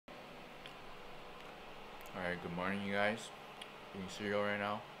Alright, good morning you guys. Eating cereal right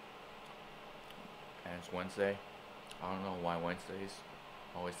now. And it's Wednesday. I don't know why Wednesdays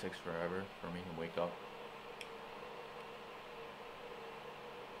always takes forever for me to wake up.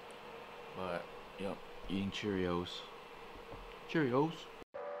 But, yep, eating Cheerios. Cheerios.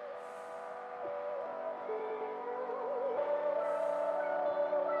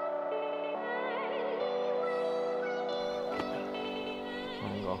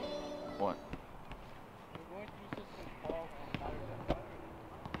 There you go. What? We're going through System Hall on Saturday.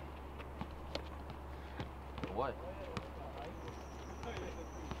 What?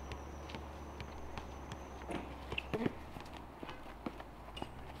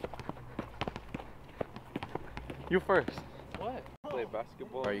 You first. What? Play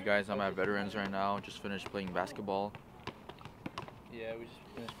basketball. Alright you guys, I'm at Veterans right now. Just finished playing basketball. Yeah, we just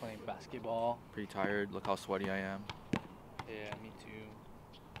finished playing basketball. Pretty tired. Look how sweaty I am. Yeah, me too.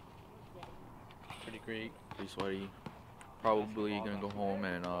 Pretty great. Pretty sweaty. Probably gonna go home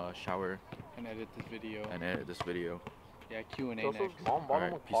and shower And edit this video. and edit this video. Yeah, Q&A next.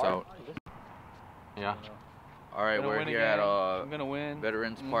 Alright, peace out. Yeah. Alright, we're here again. at I'm gonna win.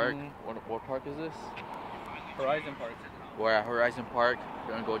 Veterans Park. What park is this? Horizon Park. We're at Horizon Park.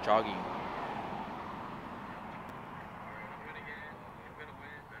 We're gonna go jogging.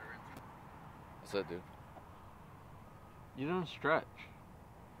 That's it, dude. You didn't stretch.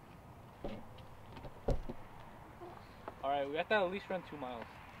 Alright, we have to at least run 2 miles.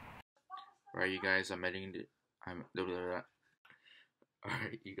 Alright, you guys, I'm editing Alright,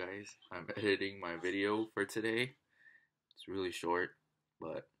 you guys, I'm editing my video for today. It's really short,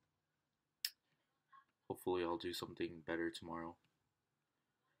 but hopefully I'll do something better tomorrow.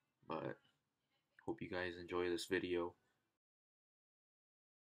 But hope you guys enjoy this video.